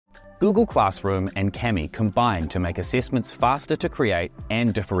Google Classroom and Kami combine to make assessments faster to create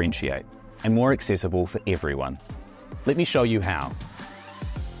and differentiate, and more accessible for everyone. Let me show you how.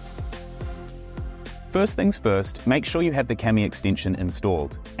 First things first, make sure you have the Kami extension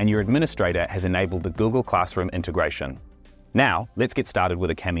installed and your administrator has enabled the Google Classroom integration. Now, let's get started with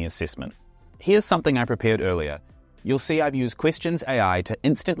a Kami assessment. Here's something I prepared earlier. You'll see I've used Questions AI to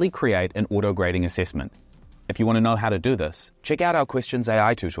instantly create an auto-grading assessment. If you want to know how to do this, check out our Questions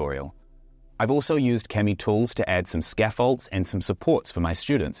AI tutorial. I've also used Kami tools to add some scaffolds and some supports for my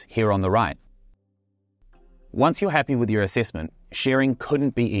students here on the right. Once you're happy with your assessment, sharing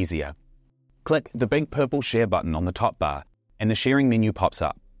couldn't be easier. Click the big purple Share button on the top bar and the sharing menu pops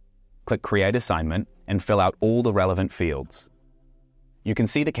up. Click Create Assignment and fill out all the relevant fields. You can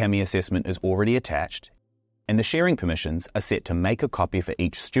see the Kami assessment is already attached and the sharing permissions are set to make a copy for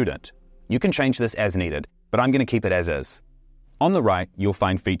each student. You can change this as needed, but I'm going to keep it as is. On the right, you'll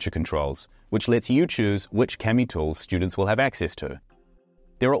find feature controls, which lets you choose which Kami tools students will have access to.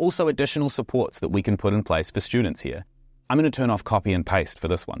 There are also additional supports that we can put in place for students here. I'm going to turn off copy and paste for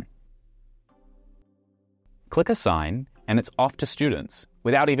this one. Click Assign, and it's off to students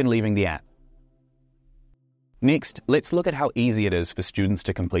without even leaving the app. Next, let's look at how easy it is for students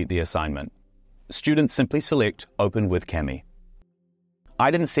to complete the assignment. Students simply select Open with Kami. I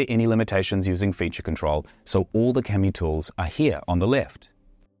didn't set any limitations using feature control, so all the Kami tools are here on the left.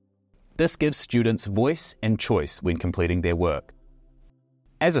 This gives students voice and choice when completing their work.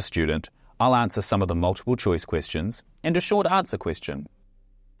 As a student, I'll answer some of the multiple choice questions and a short answer question.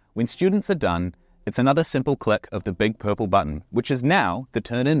 When students are done, it's another simple click of the big purple button, which is now the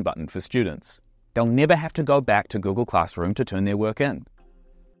Turn In button for students. They'll never have to go back to Google Classroom to turn their work in.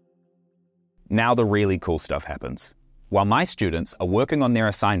 Now the really cool stuff happens. While my students are working on their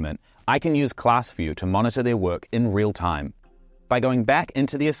assignment, I can use ClassView to monitor their work in real time. By going back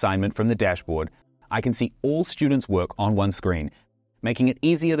into the assignment from the dashboard, I can see all students' work on one screen, making it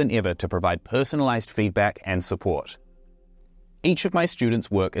easier than ever to provide personalized feedback and support. Each of my students'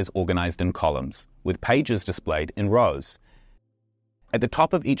 work is organized in columns, with pages displayed in rows. At the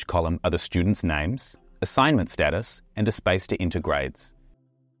top of each column are the students' names, assignment status, and a space to enter grades.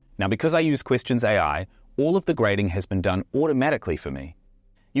 Now, because I use Questions AI, all of the grading has been done automatically for me.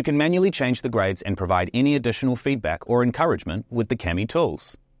 You can manually change the grades and provide any additional feedback or encouragement with the Kami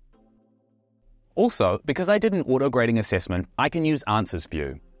tools. Also, because I did an auto-grading assessment, I can use Answers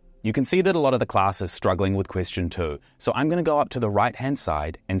View. You can see that a lot of the class is struggling with question 2, so I'm going to go up to the right-hand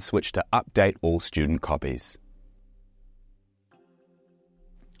side and switch to Update All Student Copies.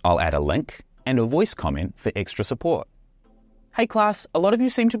 I'll add a link and a voice comment for extra support. Hey class, a lot of you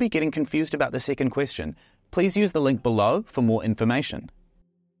seem to be getting confused about the second question. Please use the link below for more information.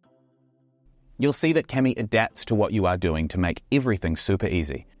 You'll see that Kami adapts to what you are doing to make everything super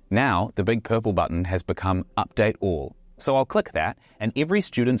easy. Now, the big purple button has become Update All. So I'll click that, and every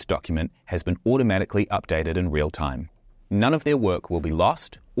student's document has been automatically updated in real time. None of their work will be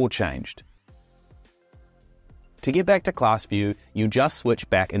lost or changed. To get back to class view, you just switch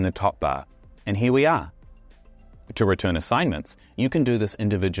back in the top bar, and here we are. To return assignments, you can do this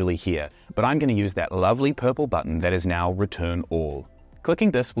individually here, but I'm going to use that lovely purple button that is now Return All.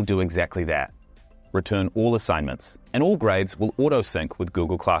 Clicking this will do exactly that. Return all assignments, and all grades will auto-sync with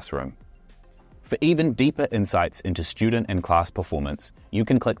Google Classroom. For even deeper insights into student and class performance, you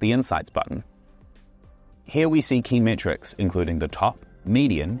can click the Insights button. Here we see key metrics, including the top,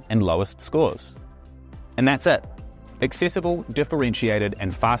 median, and lowest scores. And that's it. Accessible, differentiated,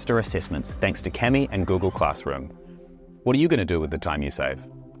 and faster assessments thanks to Kami and Google Classroom. What are you going to do with the time you save?